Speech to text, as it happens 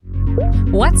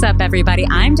What's up, everybody?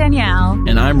 I'm Danielle.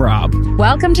 And I'm Rob.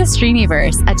 Welcome to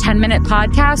Streamyverse, a 10-minute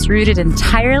podcast rooted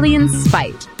entirely in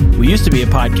spite. We used to be a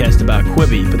podcast about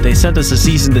Quibi, but they sent us a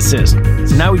cease and desist.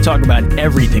 So now we talk about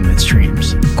everything that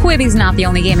streams. Quibi's not the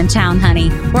only game in town,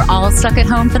 honey. We're all stuck at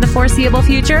home for the foreseeable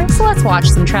future, so let's watch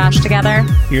some trash together.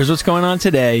 Here's what's going on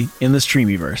today in the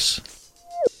Streamyverse.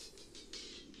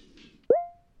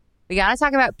 We gotta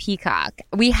talk about Peacock.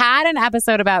 We had an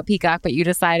episode about Peacock, but you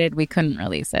decided we couldn't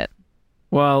release it.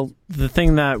 Well, the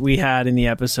thing that we had in the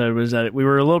episode was that we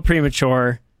were a little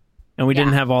premature and we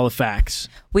didn't have all the facts.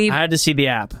 I had to see the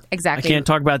app. Exactly. I can't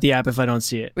talk about the app if I don't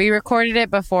see it. We recorded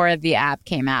it before the app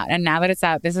came out, and now that it's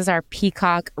out, this is our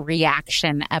Peacock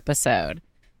reaction episode.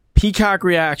 Peacock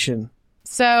reaction.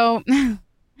 So,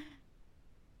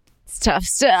 it's tough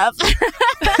stuff.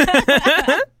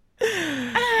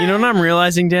 You know what I'm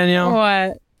realizing, Danielle?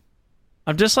 What?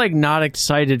 I'm just like not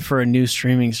excited for a new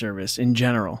streaming service in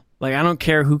general. Like, I don't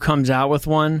care who comes out with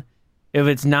one. If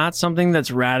it's not something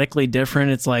that's radically different,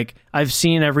 it's like I've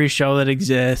seen every show that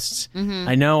exists. Mm-hmm.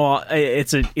 I know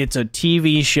it's a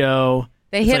TV show.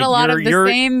 They hit like a lot of the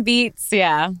same beats,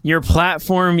 yeah. Your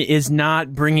platform is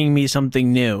not bringing me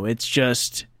something new. It's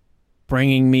just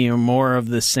bringing me more of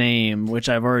the same, which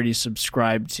I've already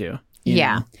subscribed to. You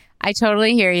know? I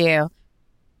totally hear you.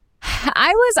 I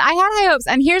had high hopes.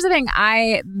 And here's the thing.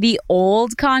 The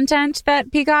old content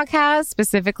that Peacock has,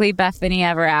 specifically Bethany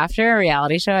Ever After, a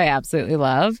reality show I absolutely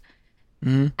love.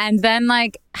 Mm-hmm. And then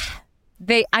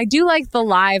I do like the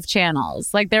live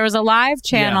channels. Like there was a live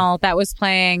channel that was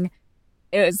playing,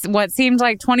 it was what seemed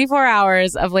like 24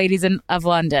 hours of Ladies of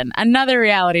London, another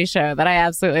reality show that I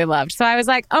absolutely loved. So I was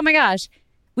like, oh my gosh,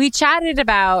 we chatted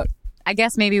about, I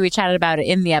guess maybe we chatted about it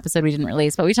in the episode we didn't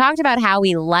release, but we talked about how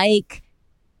we like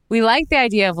the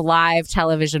idea of live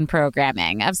television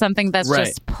programming, of something that's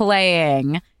just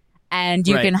playing and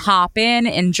you can hop in,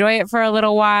 enjoy it for a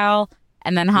little while,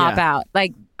 and then hop out.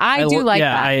 Like, I do like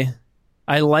that.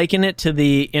 I liken it to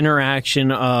the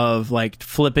interaction of like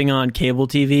flipping on cable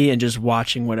TV and just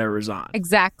watching whatever's on.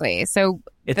 Exactly. So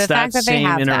it's that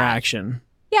same interaction.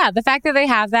 Yeah, the fact that they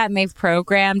have that and they've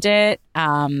programmed it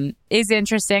is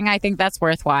interesting. I think that's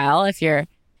worthwhile if you're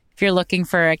looking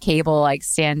for a cable like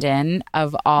stand-in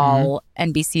of all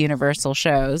NBC Universal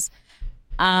shows.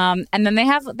 And then they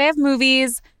have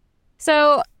movies.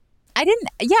 So I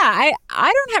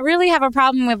don't really have a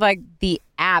problem with like the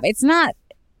app. It's not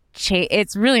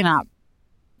it's really not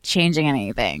changing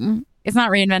anything. It's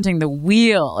not reinventing the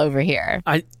wheel over here.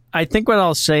 I think what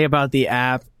I'll say about the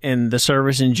app and the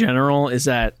service in general is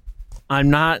that I'm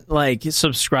not like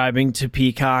subscribing to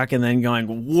Peacock and then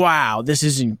going, wow, this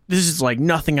is like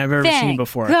nothing I've ever seen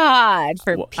before. God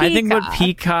for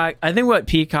Peacock. I think what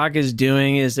Peacock is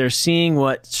doing is they're seeing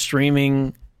what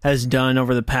streaming has done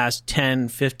over the past 10,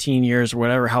 15 years or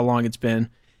whatever, how long it's been.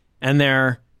 And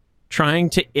they're trying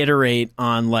to iterate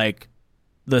on like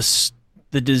the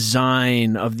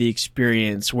design of the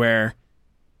experience, where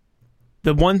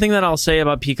the one thing that I'll say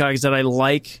about Peacock is that I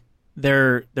like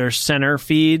their center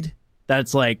feed.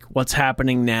 That's like what's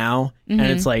happening now. Mm-hmm.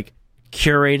 And it's like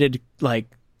curated like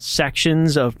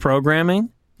sections of programming.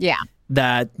 Yeah.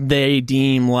 That they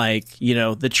deem like, you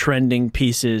know, the trending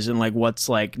pieces and like what's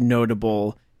like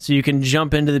notable. So you can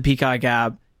jump into the Peacock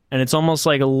app and it's almost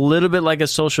like a little bit like a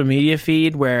social media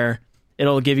feed where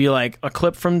it'll give you like a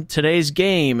clip from today's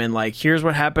game and like here's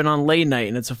what happened on late night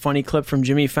and it's a funny clip from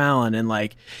Jimmy Fallon and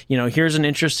like, you know, here's an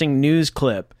interesting news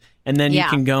clip. And then you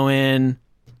can go in,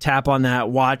 tap on that,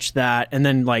 watch that, and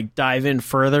then like dive in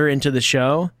further into the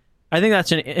show. I think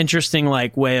that's an interesting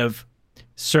like way of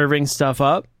serving stuff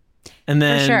up. And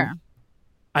then for sure.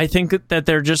 I think that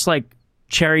they're just like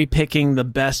cherry picking the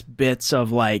best bits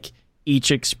of like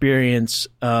each experience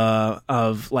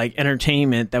of like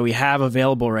entertainment that we have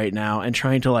available right now and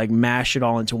trying to like mash it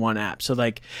all into one app. So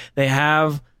like they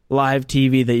have live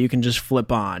TV that you can just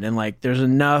flip on and like there's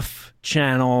enough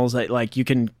channels that like you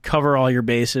can cover all your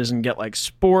bases and get like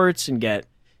sports and get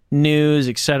news,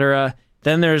 etc.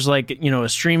 Then there's like, you know, a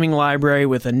streaming library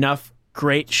with enough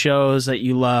great shows that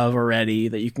you love already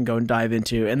that you can go and dive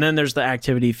into. And then there's the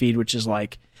activity feed, which is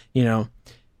like, you know,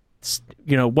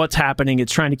 what's happening.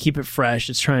 It's trying to keep it fresh.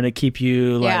 It's trying to keep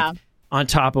you like on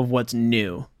top of what's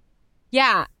new.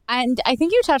 Yeah. And I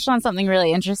think you touched on something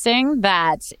really interesting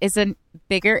that is a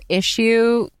bigger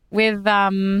issue with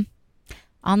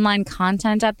online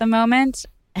content at the moment.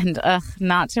 And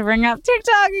not to bring up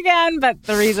TikTok again, but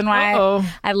the reason why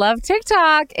I love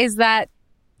TikTok is that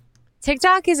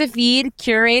TikTok is a feed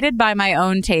curated by my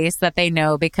own taste that they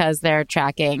know because they're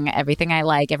tracking everything I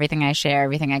like, everything I share,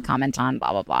 everything I comment on,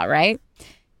 blah, blah, blah, right?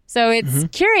 So it's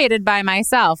curated by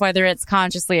myself, whether it's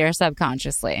consciously or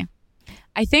subconsciously.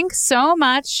 I think so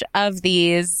much of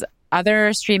these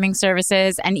other streaming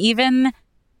services and even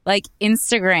like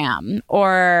Instagram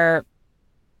or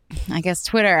I guess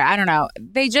Twitter, I don't know,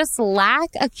 they just lack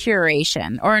a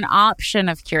curation or an option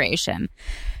of curation.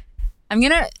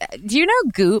 Do you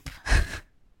know Goop?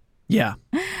 Yeah.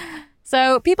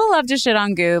 So people love to shit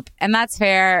on Goop, and that's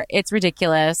fair. It's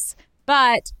ridiculous.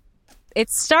 But it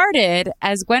started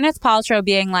as Gwyneth Paltrow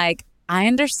being like, I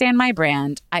understand my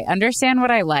brand. I understand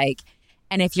what I like.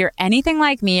 And if you're anything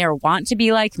like me or want to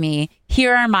be like me,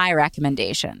 here are my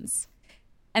recommendations.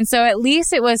 And so at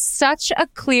least it was such a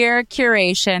clear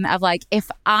curation of like,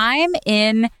 if I'm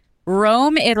in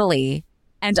Rome, Italy,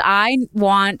 and I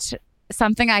want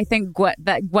something I think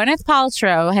that Gwyneth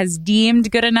Paltrow has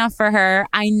deemed good enough for her,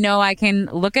 I know I can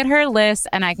look at her list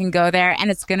and I can go there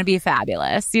and it's going to be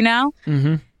fabulous, you know?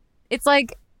 Mm-hmm. It's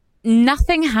like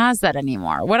nothing has that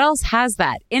anymore. What else has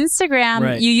that? Instagram,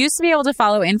 right. You used to be able to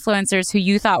follow influencers who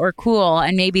you thought were cool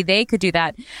and maybe they could do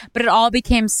that, but it all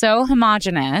became so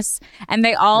homogenous and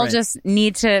they all right. just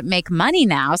need to make money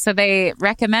now. So they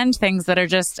recommend things that are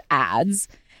just ads.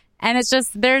 And it's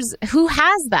just, who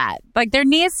has that? Like there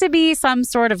needs to be some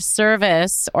sort of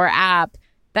service or app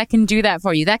that can do that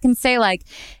for you. That can say like,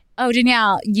 oh,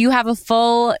 Danielle, you have a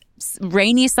full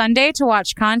rainy Sunday to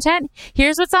watch content.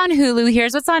 Here's what's on Hulu.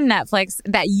 Here's what's on Netflix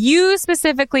that you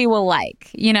specifically will like,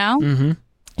 you know? Mm-hmm.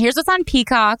 Here's what's on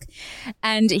Peacock.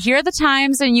 And here are the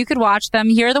times and you could watch them.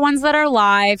 Here are the ones that are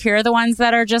live. Here are the ones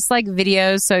that are just like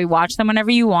videos. So you watch them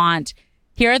whenever you want.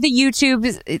 Here are the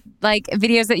YouTube like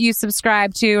videos that you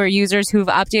subscribe to or users who've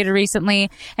updated recently.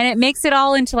 And it makes it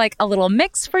all into like a little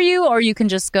mix for you, or you can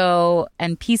just go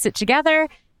and piece it together.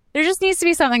 There just needs to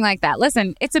be something like that.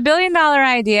 Listen, it's $1 billion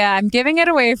idea. I'm giving it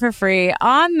away for free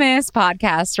on this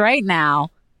podcast right now.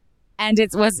 And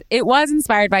it was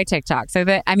inspired by TikTok.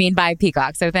 By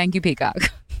Peacock. So thank you, Peacock.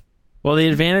 Well, the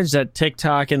advantage that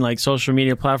TikTok and like social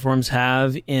media platforms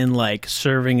have in like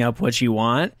serving up what you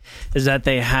want is that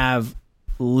they have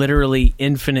literally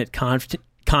infinite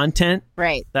content.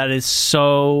 Right. That is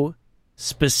so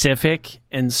specific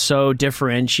and so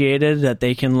differentiated that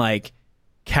they can like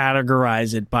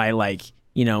categorize it by like,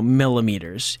 you know,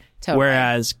 millimeters. Totally.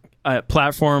 Whereas a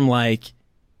platform like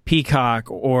Peacock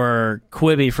or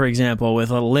Quibi, for example,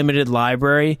 with a limited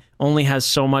library only has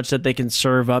so much that they can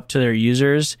serve up to their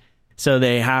users. So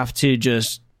they have to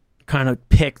just kind of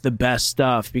pick the best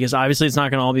stuff because obviously it's not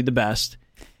going to all be the best.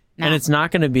 No. And it's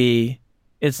not going to be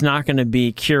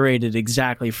curated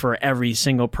exactly for every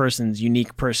single person's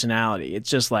unique personality.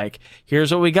 It's just like,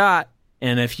 here's what we got.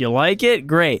 And if you like it,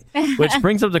 great. Which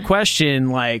brings up the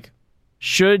question, like,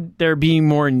 should there be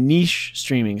more niche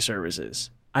streaming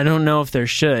services? I don't know if there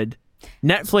should.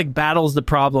 Netflix battles the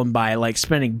problem by like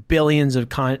spending billions of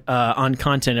on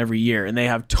content every year, and they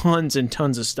have tons and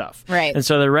tons of stuff. Right. And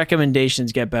so their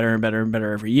recommendations get better and better and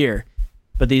better every year.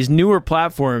 But these newer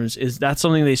platforms, that's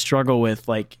something they struggle with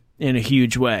like in a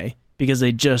huge way because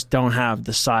they just don't have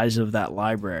the size of that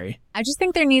library. I just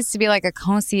think there needs to be like a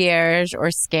concierge or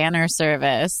scanner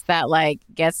service that like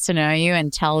gets to know you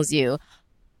and tells you,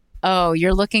 oh,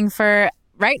 you're looking for,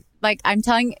 right? Like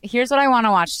here's what I want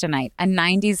to watch tonight. A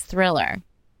 90s thriller.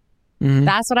 Mm-hmm.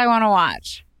 That's what I want to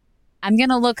watch. I'm going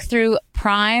to look through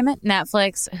Prime,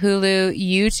 Netflix, Hulu,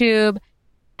 YouTube,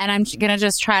 and I'm going to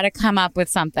just try to come up with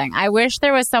something. I wish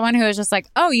there was someone who was just like,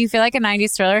 oh, you feel like a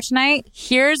 90s thriller tonight?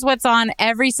 Here's what's on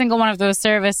every single one of those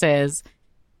services.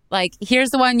 Like, here's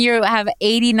the one you have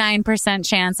 89%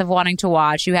 chance of wanting to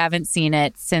watch. You haven't seen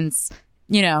it since,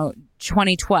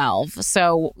 2012.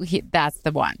 So that's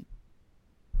the one.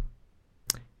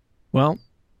 Well,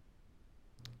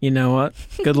 you know what?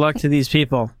 Good luck to these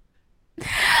people.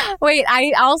 Wait,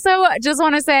 I also just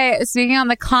want to say, speaking on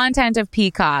the content of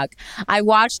Peacock, I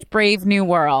watched Brave New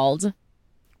World,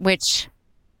 which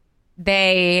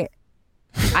I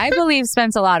believe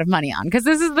spent a lot of money on, because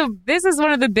this is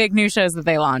one of the big new shows that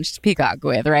they launched Peacock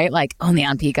with, right? Like only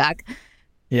on Peacock.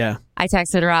 Yeah. I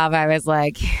texted Rob. I was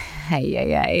like,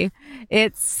 hey.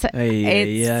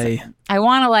 I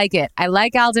want to like it. I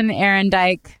like Alden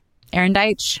Ehrenreich.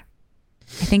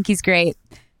 I think he's great.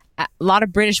 A lot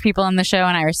of British people in the show,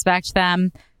 and I respect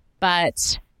them,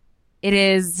 but it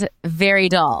is very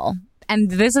dull. And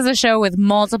this is a show with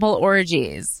multiple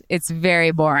orgies. It's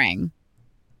very boring.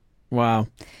 Wow.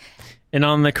 And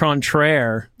on the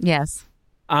contraire, yes,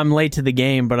 I'm late to the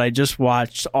game, but I just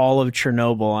watched all of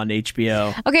Chernobyl on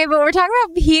HBO. Okay, but we're talking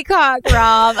about Peacock,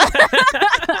 Rob.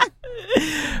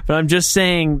 But I'm just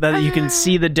saying that you can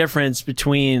see the difference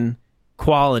between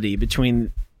quality,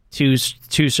 between two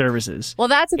services. Well,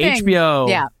 that's the thing.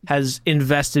 HBO has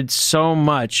invested so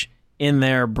much in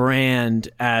their brand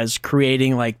as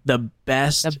creating like the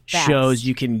best shows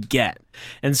you can get.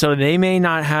 And so they may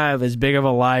not have as big of a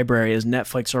library as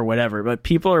Netflix or whatever, but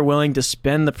people are willing to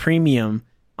spend the premium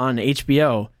on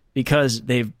HBO because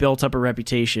they've built up a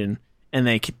reputation and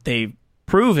they've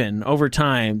proven over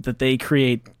time that they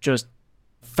create just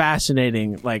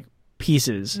fascinating like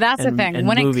pieces. That's the thing.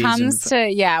 When it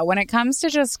comes to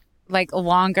just like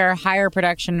longer, higher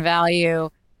production value,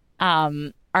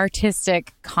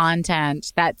 artistic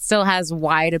content that still has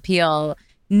wide appeal,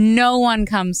 no one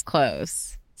comes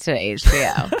close to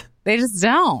HBO. They just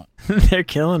don't. They're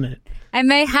killing it. And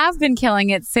they have been killing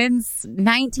it since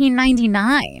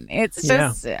 1999. It's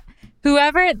just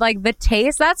whoever, like the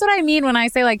taste. That's what I mean when I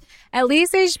say like, at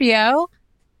least HBO,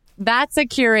 that's a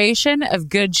curation of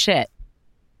good shit.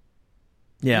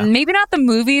 Yeah. Maybe not the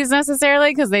movies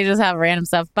necessarily because they just have random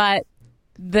stuff, but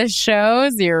the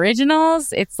shows, the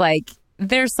originals, it's like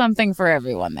there's something for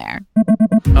everyone there.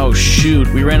 Oh, shoot.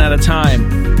 We ran out of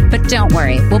time. But don't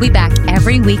worry. We'll be back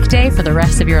every weekday for the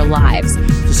rest of your lives.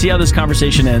 To see how this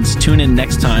conversation ends, tune in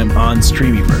next time on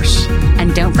Streamyverse.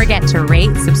 And don't forget to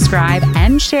rate, subscribe,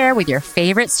 and share with your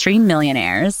favorite stream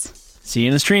millionaires. See you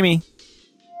in the Streamy.